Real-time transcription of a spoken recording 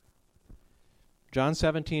John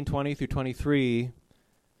 17:20 through 23,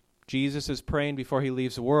 Jesus is praying before he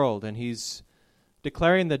leaves the world, and he's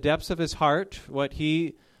declaring the depths of his heart, what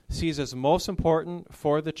he sees as most important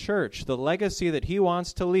for the church, the legacy that he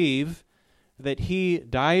wants to leave, that he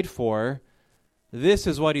died for. This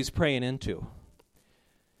is what he's praying into.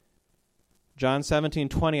 John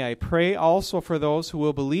 17:20, I pray also for those who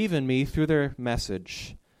will believe in me through their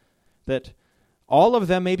message, that all of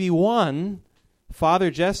them may be one,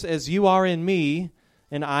 Father, just as you are in me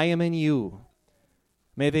and I am in you.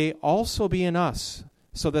 May they also be in us,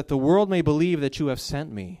 so that the world may believe that you have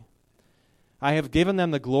sent me. I have given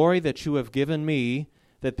them the glory that you have given me,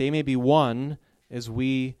 that they may be one as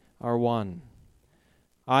we are one.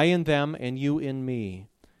 I in them and you in me.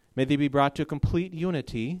 May they be brought to complete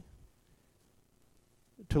unity,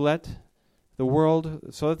 so that the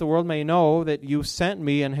world may know that you sent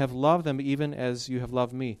me and have loved them even as you have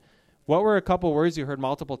loved me. What were a couple words you heard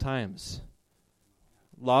multiple times?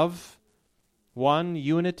 Love, one,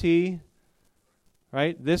 unity,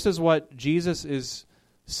 right? This is what Jesus is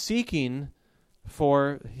seeking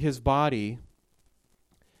for his body.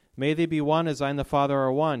 May they be one as I and the Father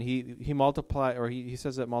are one. He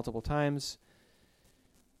says that multiple times.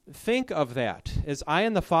 Think of that as I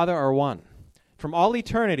and the Father are one. From all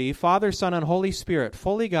eternity, Father, Son, and Holy Spirit,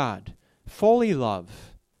 fully God, fully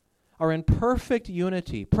love, are in perfect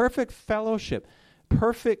unity, perfect fellowship,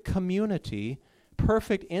 perfect community,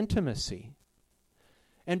 perfect intimacy.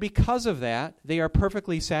 And because of that, they are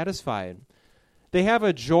perfectly satisfied. They have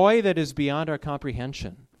a joy that is beyond our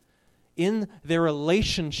comprehension in their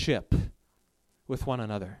relationship with one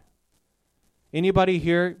another. Anybody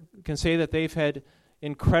here can say that they've had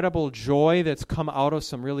incredible joy that's come out of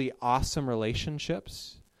some really awesome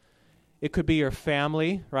relationships? It could be your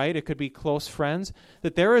family, right? It could be close friends.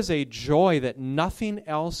 That there is a joy that nothing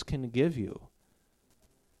else can give you,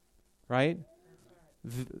 right?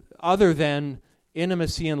 Other than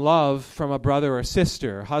intimacy and love from a brother or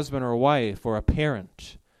sister, husband or wife, or a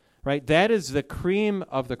parent, right? That is the cream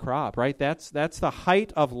of the crop, right? That's the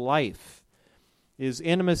height of life, is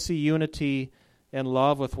intimacy, unity, and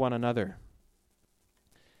love with one another.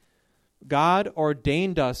 God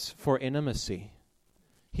ordained us for intimacy.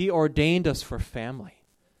 He ordained us for family.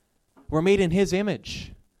 We're made in his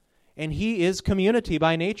image, and he is community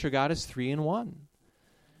by nature. God is 3 in 1.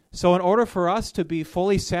 So in order for us to be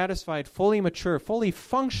fully satisfied, fully mature, fully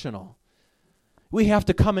functional, we have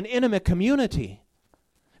to come in intimate community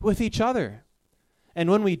with each other. And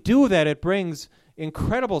when we do that, it brings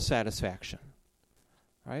incredible satisfaction,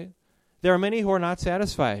 right? There are many who are not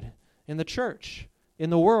satisfied in the church, in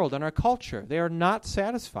the world, in our culture. They are not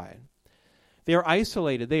satisfied. They are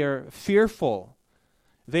isolated. They are fearful.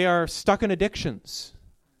 They are stuck in addictions.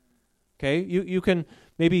 Okay? You can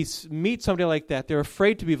maybe meet somebody like that. They're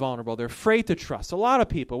afraid to be vulnerable. They're afraid to trust. A lot of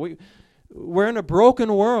people. We're in a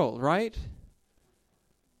broken world, right?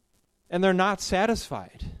 And they're not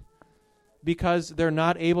satisfied because they're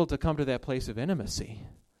not able to come to that place of intimacy.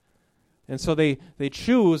 And so they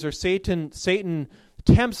choose, or Satan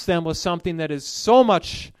tempts them with something that is so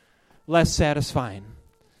much less satisfying.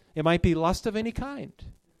 It might be lust of any kind,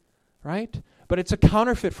 right? But it's a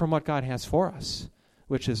counterfeit from what God has for us,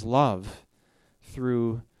 which is love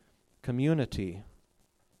through community.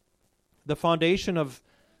 The foundation of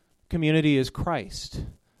community is Christ.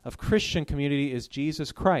 Of Christian community is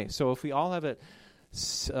Jesus Christ. So if we all have a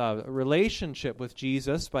relationship with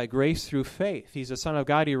Jesus by grace through faith, he's the Son of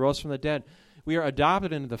God, he rose from the dead, we are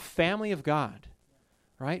adopted into the family of God,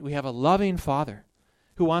 right? We have a loving Father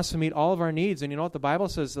who wants to meet all of our needs. And you know what the Bible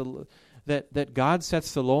says? That God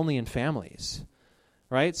sets the lonely in families,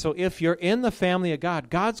 right? So if you're in the family of God,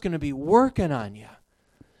 God's going to be working on you.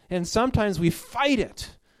 And sometimes we fight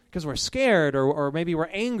it because we're scared or maybe we're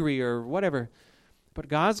angry or whatever. But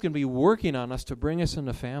God's going to be working on us to bring us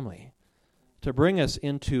into family, to bring us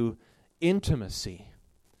into intimacy.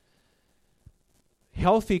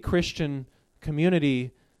 Healthy Christian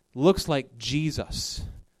community looks like Jesus,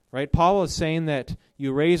 right? Paul is saying that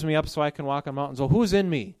you raise me up so I can walk on mountains. Well, who's in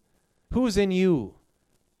me? Who's in you?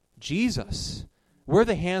 Jesus. We're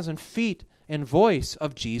the hands and feet and voice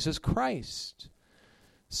of Jesus Christ.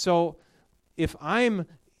 So if I'm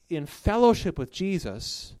in fellowship with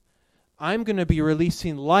Jesus, I'm going to be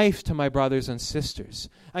releasing life to my brothers and sisters.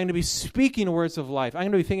 I'm going to be speaking words of life. I'm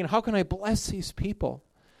going to be thinking, how can I bless these people?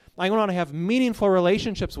 I want to have meaningful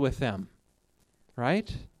relationships with them,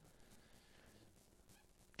 right?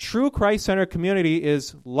 True Christ-centered community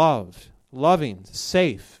is loving,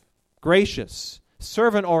 safe, gracious,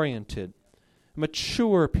 servant-oriented,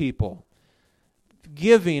 mature people,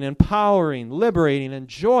 giving, empowering, liberating, and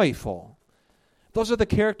joyful. Those are the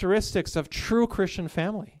characteristics of true Christian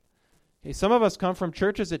family. Okay, some of us come from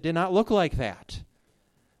churches that did not look like that,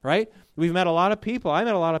 right? We've met a lot of people. I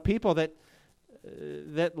met a lot of people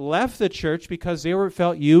that left the church because they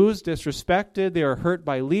felt used, disrespected. They were hurt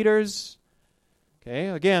by leaders. Okay,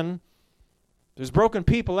 again, there's broken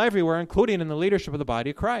people everywhere, including in the leadership of the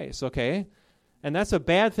body of Christ, okay? And that's a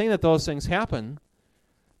bad thing that those things happen,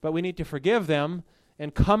 but we need to forgive them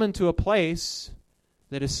and come into a place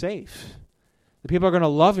that is safe. The people are going to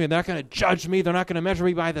love me. They're not going to judge me. They're not going to measure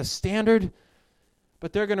me by the standard,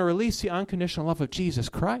 but they're going to release the unconditional love of Jesus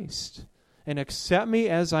Christ and accept me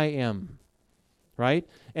as I am, right?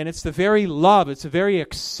 And it's the very love, it's the very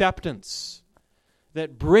acceptance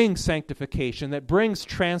that brings sanctification, that brings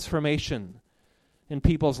transformation in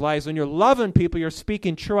people's lives. When you're loving people, you're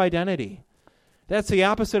speaking true identity. That's the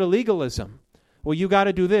opposite of legalism. Well, you got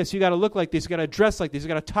to do this. You got to look like this. You got to dress like this. You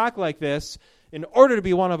got to talk like this in order to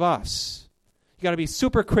be one of us. You got to be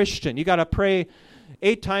super Christian. You got to pray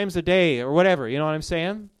 8 times a day or whatever. You know what I'm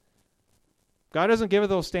saying? God doesn't give us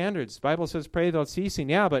those standards. The Bible says pray without ceasing.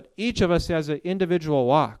 Yeah, but each of us has an individual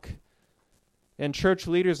walk. And church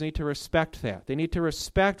leaders need to respect that. They need to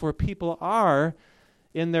respect where people are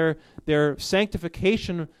in their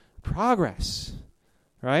sanctification progress.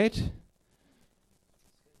 Right?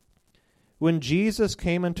 When Jesus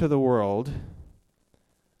came into the world,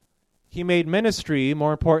 he made ministry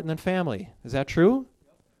more important than family. Is that true?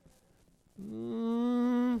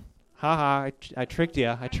 I tricked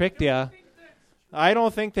you. I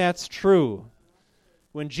don't think that's true.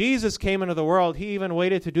 When Jesus came into the world, he even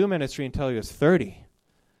waited to do ministry until he was 30.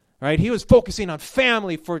 Right? He was focusing on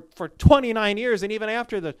family for 29 years, and even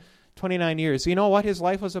after the 29 years. You know what his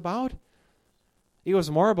life was about? It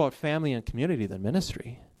was more about family and community than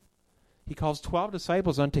ministry. He calls 12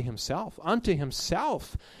 disciples unto himself.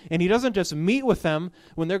 And he doesn't just meet with them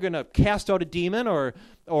when they're going to cast out a demon or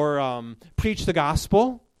preach the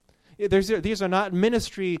gospel. These are not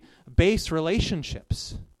ministry-based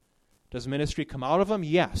relationships. Does ministry come out of them?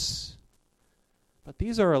 Yes. But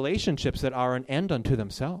these are relationships that are an end unto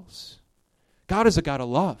themselves. God is a God of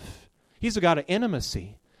love. He's a God of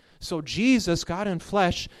intimacy. So Jesus, God in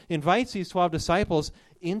flesh, invites these 12 disciples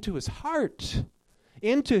into his heart,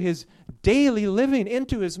 into his daily living,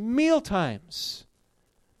 into his meal times.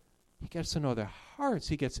 He gets to know their hearts.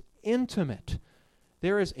 He gets intimate.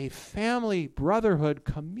 There is a family, brotherhood,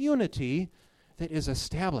 community that is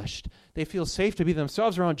established. They feel safe to be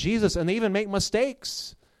themselves around Jesus, and they even make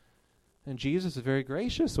mistakes. And Jesus is very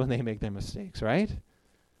gracious when they make their mistakes, right?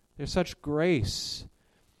 There's such grace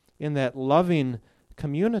in that loving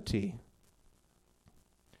community.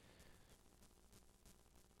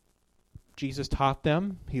 Jesus taught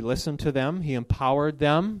them. He listened to them. He empowered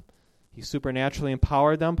them. He supernaturally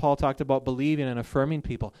empowered them. Paul talked about believing and affirming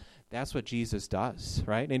people. That's what Jesus does,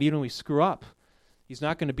 right? And even when we screw up, he's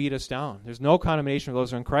not going to beat us down. There's no condemnation for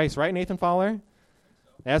those who are in Christ. Right, Nathan Fowler?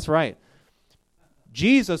 That's right.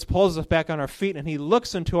 Jesus pulls us back on our feet, and he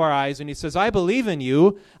looks into our eyes, and he says, I believe in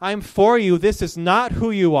you. I'm for you. This is not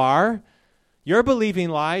who you are. You're believing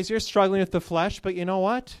lies. You're struggling with the flesh, but you know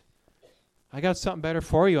what? I got something better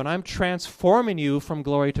for you, and I'm transforming you from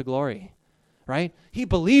glory to glory, right? He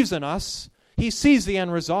believes in us. He sees the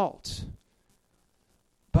end result.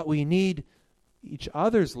 But we need each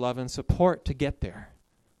other's love and support to get there,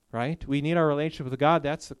 right? We need our relationship with God.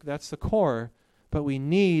 That's the core. But we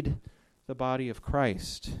need the body of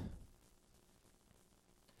Christ.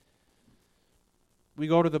 We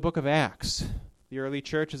go to the book of Acts. The early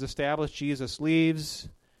church is established. Jesus leaves.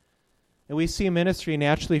 And we see ministry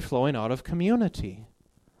naturally flowing out of community,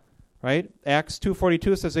 right? Acts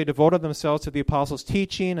 2:42 says they devoted themselves to the apostles'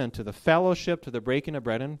 teaching and to the fellowship, to the breaking of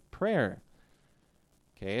bread and prayer.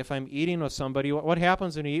 Okay, if I'm eating with somebody, what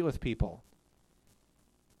happens when you eat with people?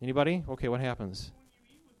 Anybody? Okay, what happens? When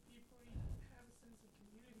you eat with people, you have a sense of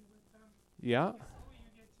community with them. Yeah. So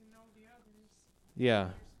you get to know the others. Yeah.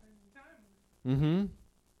 You're spending time with. Mm-hmm.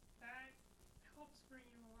 That helps bring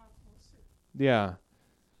you a lot closer. Yeah.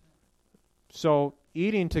 So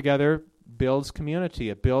eating together builds community.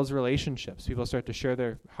 It builds relationships. People start to share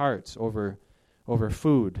their hearts over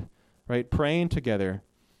food, right? Praying together.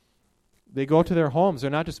 They go to their homes.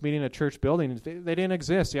 They're not just meeting in a church building. They didn't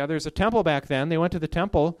exist. Yeah, there's a temple back then. They went to the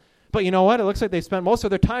temple. But you know what? It looks like they spent most of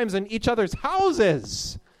their times in each other's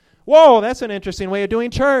houses. Whoa, that's an interesting way of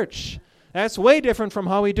doing church. That's way different from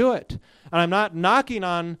how we do it. And I'm not knocking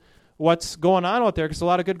on what's going on out there, because there's a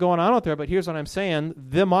lot of good going on out there, but here's what I'm saying.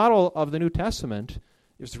 The model of the New Testament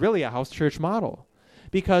is really a house church model,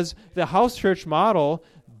 because the house church model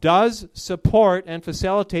does support and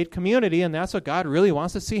facilitate community, and that's what God really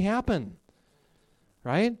wants to see happen,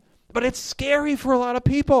 right? But it's scary for a lot of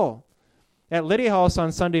people. At Lydia House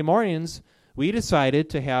on Sunday mornings, we decided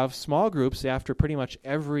to have small groups after pretty much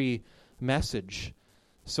every message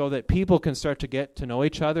so that people can start to get to know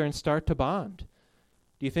each other and start to bond.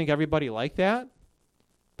 Do you think everybody liked that?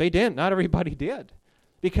 They didn't. Not everybody did.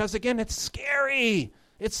 Because, again, it's scary.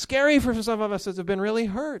 It's scary for some of us that have been really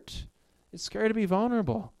hurt. It's scary to be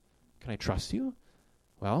vulnerable. Can I trust you?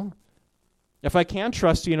 Well, if I can't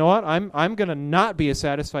trust you, you know what? I'm going to not be a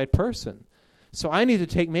satisfied person. So I need to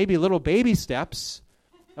take maybe little baby steps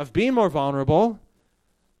of being more vulnerable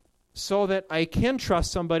so that I can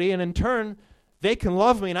trust somebody, and in turn, they can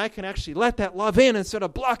love me, and I can actually let that love in instead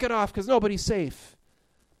of block it off because nobody's safe.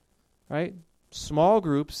 Right? Small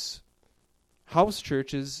groups, house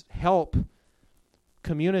churches help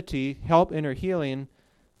community, help inner healing,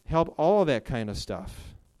 help all of that kind of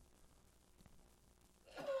stuff.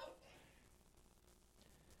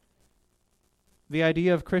 The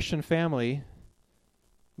idea of Christian family,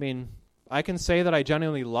 I mean, I can say that I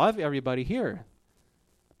genuinely love everybody here.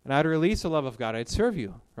 And I'd release the love of God. I'd serve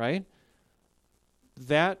you, right?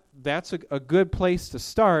 That's a good place to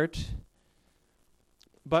start.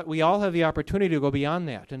 But we all have the opportunity to go beyond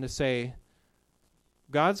that and to say,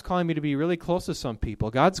 God's calling me to be really close to some people.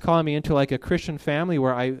 God's calling me into like a Christian family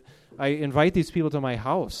where I invite these people to my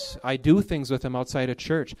house. I do things with them outside of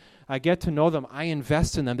church. I get to know them. I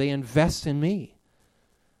invest in them. They invest in me.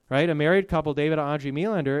 Right? A married couple, David and Audrey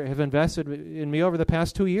Melander, have invested in me over the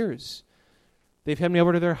past 2 years. They've had me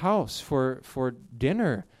over to their house for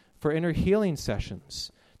dinner, for inner healing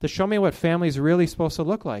sessions, to show me what family's really supposed to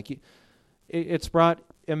look like. It's brought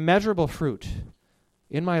immeasurable fruit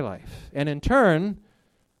in my life. And in turn,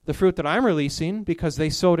 the fruit that I'm releasing, because they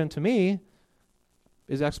sowed into me,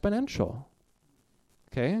 is exponential.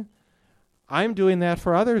 Okay? I'm doing that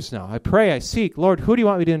for others now. I pray, I seek, Lord, who do you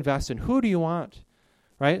want me to invest in? Who do you want?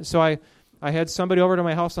 Right? So I had somebody over to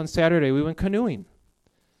my house on Saturday. We went canoeing.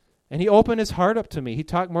 And he opened his heart up to me. He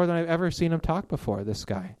talked more than I've ever seen him talk before, this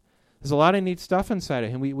guy. There's a lot of neat stuff inside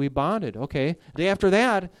of him. We bonded. Okay. Day after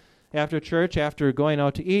that, after church, after going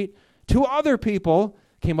out to eat, 2 other people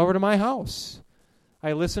came over to my house.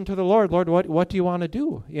 I listened to the Lord. Lord, what do you want to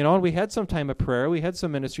do? You know, and we had some time of prayer. We had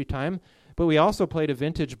some ministry time. But we also played a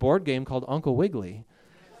vintage board game called Uncle Wiggly.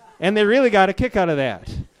 And they really got a kick out of that.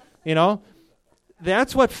 You know,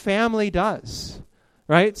 that's what family does,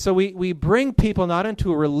 right? So we bring people not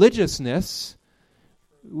into religiousness.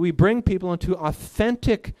 We bring people into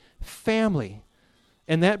authentic family.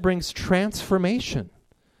 And that brings transformation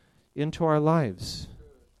into our lives.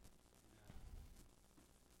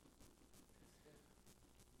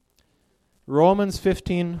 Romans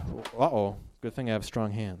 15. Good thing I have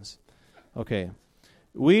strong hands. Okay.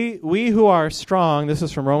 We who are strong, this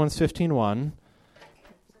is from Romans 15:1,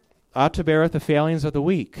 ought to bear with the failings of the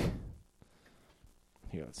weak.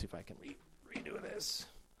 Here, let's see if I can redo this.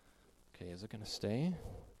 Okay, is it going to stay?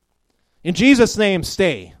 In Jesus' name,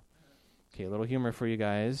 stay. Okay, a little humor for you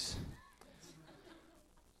guys.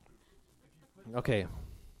 Okay.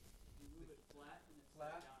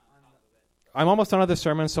 I'm almost done with the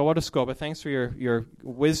sermon, so we'll just go. But thanks for your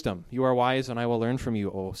wisdom. You are wise, and I will learn from you,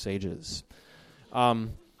 O sages.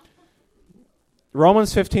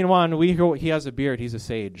 Romans 15:1, he has a beard, he's a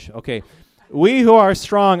sage. Okay. We who are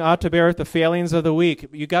strong ought to bear with the failings of the weak.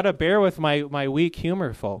 You got to bear with my weak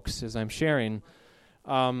humor, folks, as I'm sharing.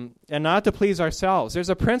 And not to please ourselves. There's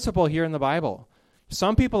a principle here in the Bible.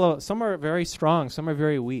 Some are very strong, some are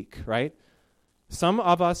very weak, right? Some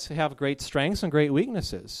of us have great strengths and great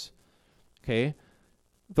weaknesses. Okay?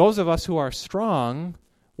 Those of us who are strong,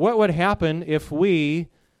 what would happen if we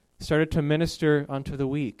started to minister unto the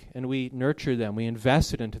weak and we nurtured them, we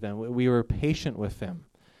invested into them, we were patient with them,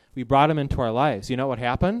 we brought them into our lives? You know what would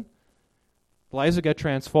happen? Lives would get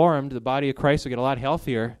transformed, the body of Christ would get a lot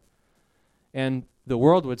healthier, and the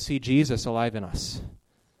world would see Jesus alive in us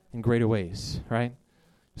in greater ways, right?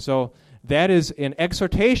 So that is an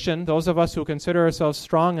exhortation. Those of us who consider ourselves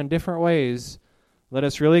strong in different ways, let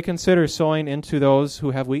us really consider sowing into those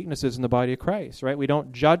who have weaknesses in the body of Christ, right? We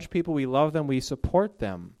don't judge people. We love them. We support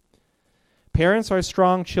them. Parents are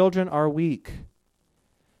strong. Children are weak.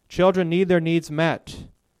 Children need their needs met.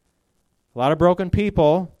 A lot of broken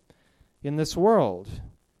people in this world.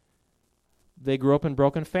 They grew up in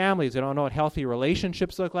broken families. They don't know what healthy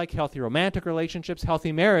relationships look like, healthy romantic relationships,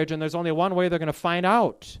 healthy marriage, and there's only one way they're going to find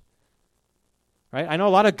out. Right? I know a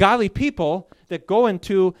lot of godly people that go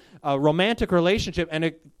into a romantic relationship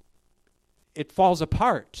and it falls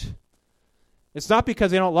apart. It's not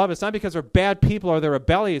because they don't love. It's not because they're bad people or they're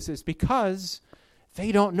rebellious. It's because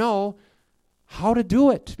they don't know how to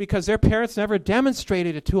do it because their parents never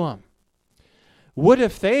demonstrated it to them. What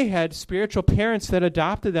if they had spiritual parents that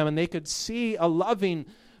adopted them and they could see a loving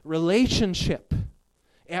relationship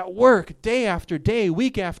at work, day after day,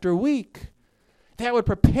 week after week? That would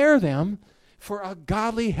prepare them for a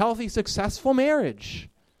godly, healthy, successful marriage,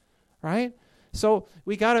 right? So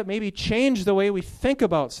we got to maybe change the way we think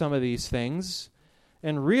about some of these things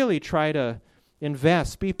and really try to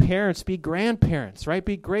invest, be parents, be grandparents, right?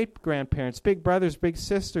 Be great-grandparents, big brothers, big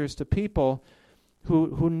sisters to people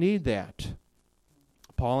who need that.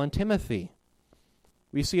 Paul and Timothy.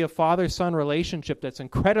 We see a father-son relationship that's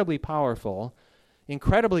incredibly powerful,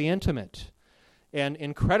 incredibly intimate, and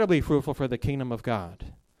incredibly fruitful for the kingdom of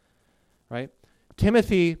God, right?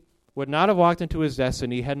 Timothy would not have walked into his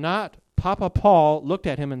destiny had not Papa Paul looked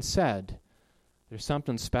at him and said, "There's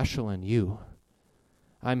something special in you.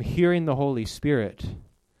 I'm hearing the Holy Spirit,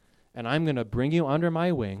 and I'm going to bring you under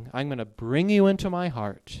my wing. I'm going to bring you into my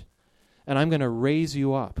heart, and I'm going to raise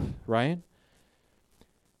you up," right?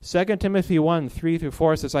 2 Timothy 1,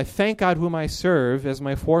 3-4 says, "I thank God whom I serve, as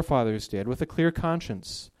my forefathers did, with a clear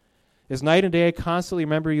conscience. As night and day I constantly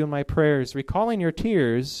remember you in my prayers. Recalling your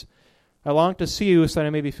tears, I long to see you so that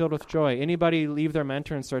I may be filled with joy." Anybody leave their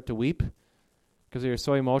mentor and start to weep because they are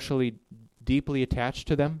so emotionally deeply attached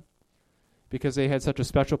to them? Because they had such a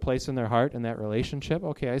special place in their heart in that relationship?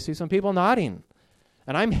 Okay, I see some people nodding.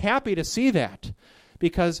 And I'm happy to see that,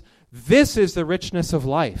 because this is the richness of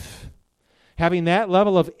life. Having that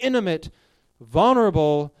level of intimate,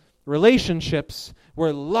 vulnerable relationships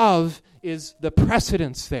where love is the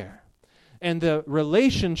precedence there. And the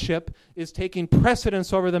relationship is taking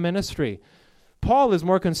precedence over the ministry. Paul is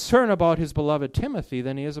more concerned about his beloved Timothy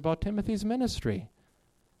than he is about Timothy's ministry.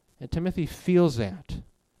 And Timothy feels that.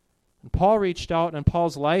 And Paul reached out, and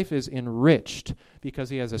Paul's life is enriched because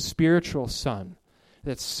he has a spiritual son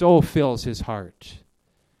that so fills his heart.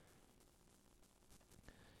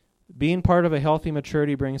 Being part of a healthy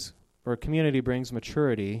community brings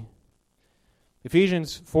maturity.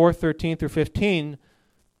 Ephesians 4:13-15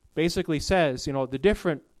 basically says, the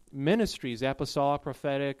different ministries, apostolic,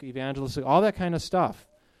 prophetic, evangelistic, all that kind of stuff.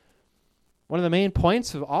 One of the main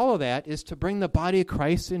points of all of that is to bring the body of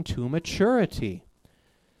Christ into maturity.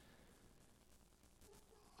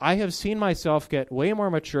 I have seen myself get way more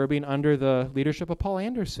mature being under the leadership of Paul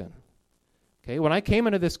Anderson. Okay, when I came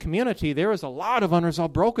into this community, there was a lot of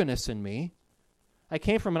unresolved brokenness in me. I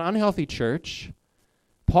came from an unhealthy church.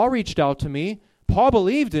 Paul reached out to me. Paul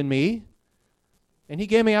believed in me. And he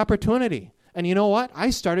gave me opportunity. And you know what?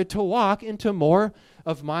 I started to walk into more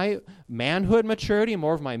of my manhood maturity,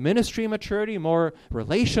 more of my ministry maturity, more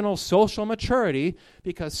relational, social maturity,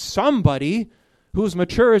 because somebody who's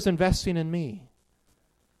mature is investing in me.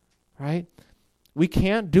 Right? We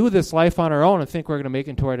can't do this life on our own and think we're going to make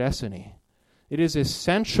it into our destiny. It is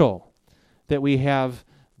essential that we have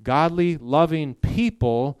godly, loving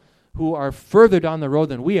people who are further down the road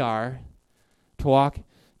than we are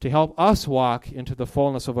to help us walk into the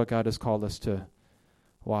fullness of what God has called us to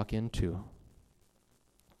walk into.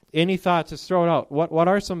 Any thoughts? Just throw it out. What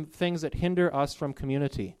are some things that hinder us from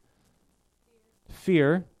community?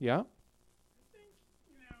 Fear, yeah. I think,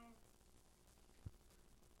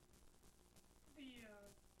 the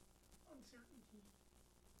uncertainty.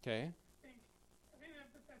 Okay. I think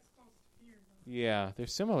that's close to fear. Though. Yeah, they're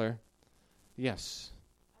similar. Yes.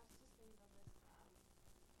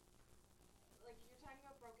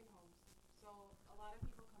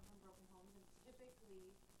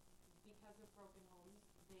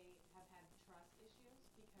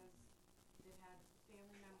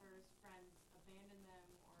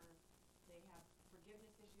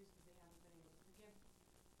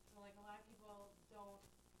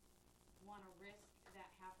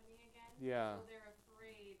 Yeah. So they're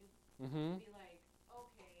afraid to be like,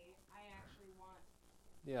 okay, I actually want.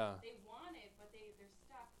 Yeah. They want it, but they're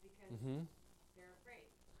stuck because they're afraid.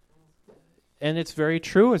 And it's very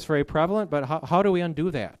true. It's very prevalent. But how do we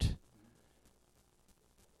undo that?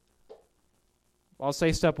 I'll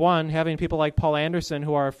say step one, having people like Paul Anderson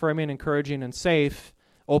who are affirming, encouraging, and safe,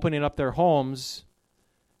 opening up their homes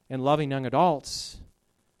and loving young adults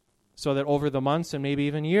so that over the months and maybe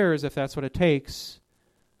even years, if that's what it takes,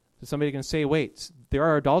 that somebody can say, wait, there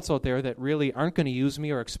are adults out there that really aren't going to use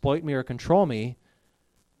me or exploit me or control me,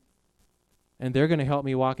 and they're going to help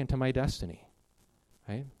me walk into my destiny,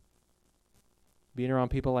 right? Being around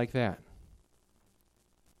people like that.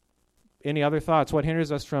 Any other thoughts? What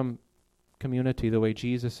hinders us from community the way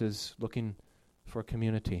Jesus is looking for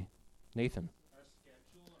community? Nathan? Our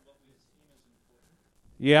schedule and what we esteem as important.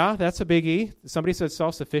 Yeah, that's a biggie. Somebody said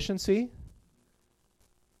self-sufficiency.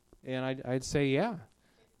 And I'd say, yeah.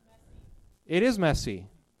 It is messy.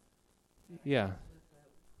 Yeah.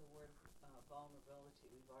 The word vulnerability.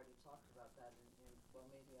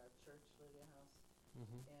 Lydia House.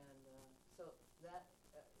 And so that,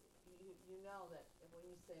 you know that when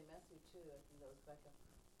you say messy too, I think that was Becca,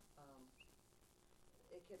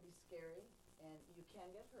 it can be scary and you can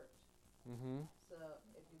get hurt. Mm-hmm. So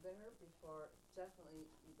if you've been hurt before, definitely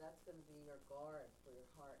that's going to be your guard for your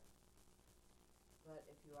heart. But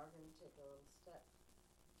if you are going to take a little step,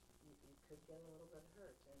 you could get a little bit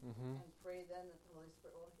hurt. And pray then that the Holy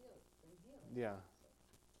Spirit will bring healing. Yeah.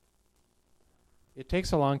 It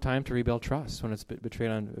takes a long time to rebuild trust when it's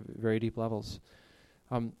betrayed on very deep levels.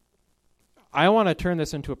 I want to turn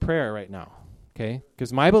this into a prayer right now, okay?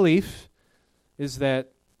 Because my belief is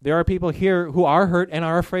that there are people here who are hurt and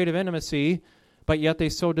are afraid of intimacy, but yet they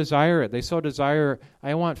so desire it. They so desire,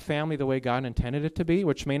 I want family the way God intended it to be,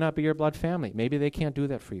 which may not be your blood family. Maybe they can't do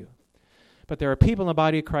that for you. But there are people in the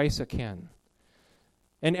body of Christ that can.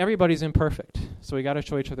 And everybody's imperfect, so we got to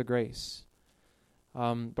show each other grace.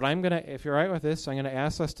 But I'm going to, if you're all right with this, I'm going to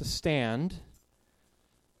ask us to stand,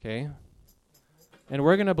 okay? And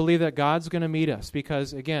we're going to believe that God's going to meet us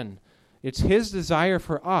because, again, it's His desire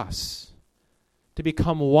for us to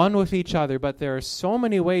become one with each other, but there are so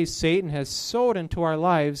many ways Satan has sowed into our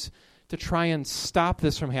lives to try and stop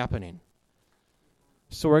this from happening.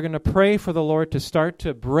 So we're going to pray for the Lord to start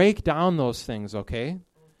to break down those things, okay?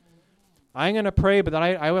 I'm going to pray, but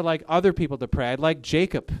I would like other people to pray. I'd like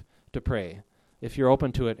Jacob to pray, if you're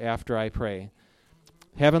open to it after I pray.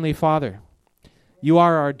 Heavenly Father, you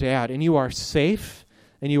are our dad, and you are safe,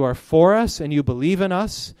 and you are for us, and you believe in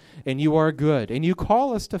us, and you are good, and you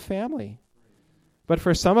call us to family. But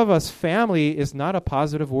for some of us, family is not a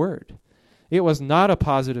positive word. It was not a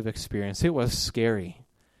positive experience. It was scary.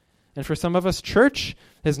 And for some of us, church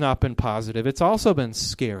has not been positive. It's also been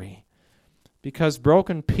scary because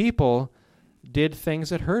broken people did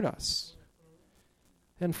things that hurt us.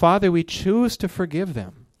 And Father, we choose to forgive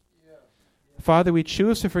them. Father, we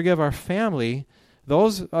choose to forgive our family,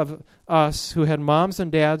 those of us who had moms and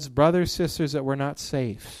dads, brothers, sisters that were not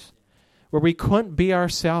safe, where we couldn't be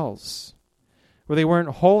ourselves, where they weren't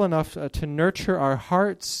whole enough to nurture our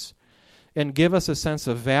hearts and give us a sense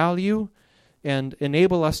of value and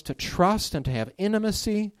enable us to trust and to have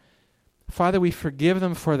intimacy. Father, we forgive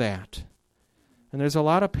them for that. And there's a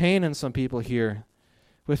lot of pain in some people here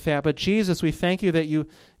with that. But Jesus, we thank you that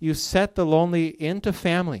you set the lonely into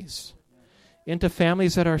families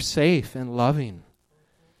that are safe and loving.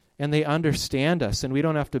 And they understand us, and we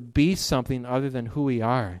don't have to be something other than who we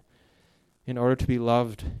are in order to be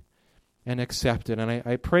loved and accepted. And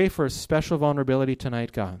I pray for a special vulnerability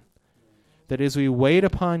tonight, God, that as we wait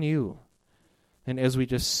upon you and as we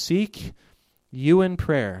just seek you in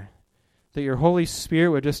prayer, that your Holy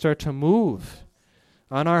Spirit would just start to move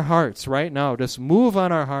on our hearts right now. Just move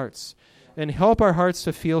on our hearts and help our hearts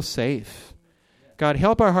to feel safe. God,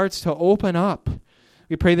 help our hearts to open up.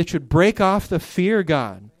 We pray that you'd break off the fear,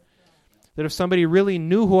 God, that if somebody really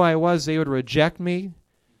knew who I was, they would reject me.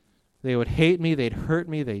 They would hate me, they'd hurt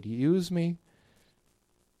me, they'd use me.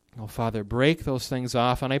 Oh, Father, break those things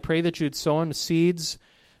off. And I pray that you'd sow in seeds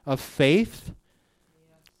of faith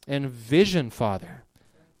and vision, Father,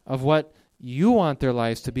 of what you want their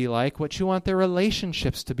lives to be like, what you want their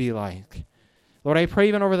relationships to be like. Lord, I pray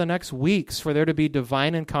even over the next weeks for there to be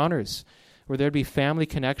divine encounters, where there'd be family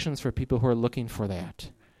connections for people who are looking for that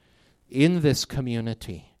in this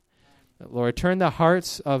community. Lord, turn the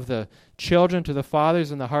hearts of the children to the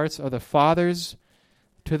fathers and the hearts of the fathers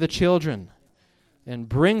to the children. And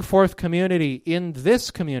bring forth community in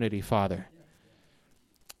this community, Father,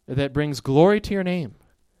 that brings glory to your name.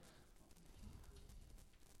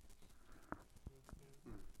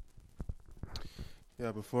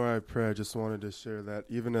 Yeah, before I pray, I just wanted to share that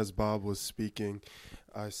even as Bob was speaking,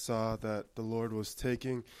 I saw that the Lord was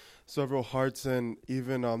taking several hearts, and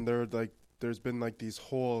even there's been these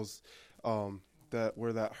holes that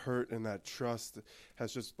where that hurt and that trust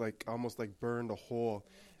has just almost burned a hole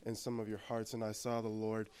in some of your hearts. And I saw the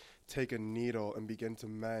Lord take a needle and begin to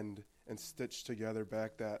mend and stitch together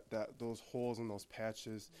back that those holes and those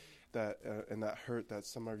patches that and that hurt that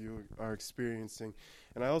some of you are experiencing.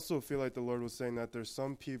 And I also feel like the Lord was saying that there's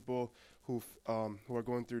some people who are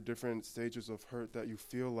going through different stages of hurt that you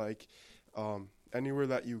feel like anywhere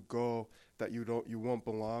that you go that you won't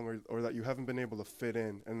belong, or that you haven't been able to fit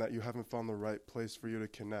in, and that you haven't found the right place for you to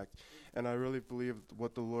connect. And I really believe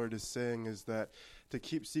what the Lord is saying is that to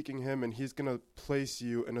keep seeking him, and he's going to place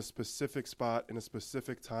you in a specific spot in a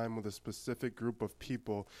specific time with a specific group of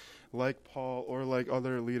people like Paul or like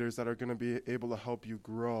other leaders that are going to be able to help you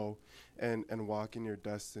grow and walk in your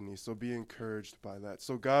destiny. So be encouraged by that.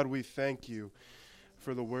 So God, we thank you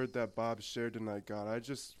for the word that Bob shared tonight, God. I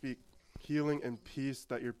just speak healing and peace,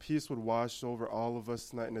 that your peace would wash over all of us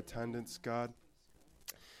tonight in attendance, God.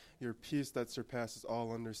 Your peace that surpasses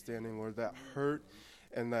all understanding, Lord, that hurt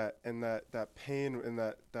and that pain and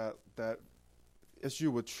that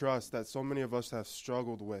issue with trust that so many of us have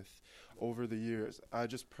struggled with over the years. I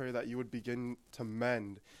just pray that you would begin to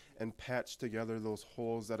mend and patch together those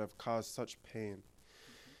holes that have caused such pain.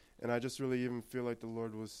 And I just really even feel like the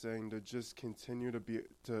Lord was saying to just continue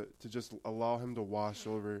to just allow him to wash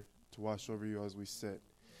over you as we sit.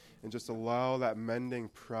 And just allow that mending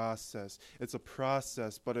process. It's a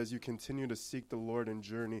process, but as you continue to seek the Lord and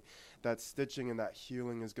journey, that stitching and that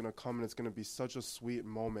healing is going to come, and it's going to be such a sweet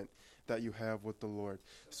moment that you have with the Lord.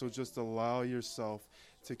 So just allow yourself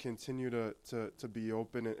to continue to be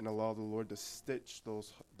open and allow the Lord to stitch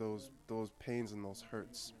those pains and those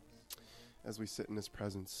hurts as we sit in his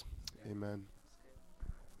presence. Amen.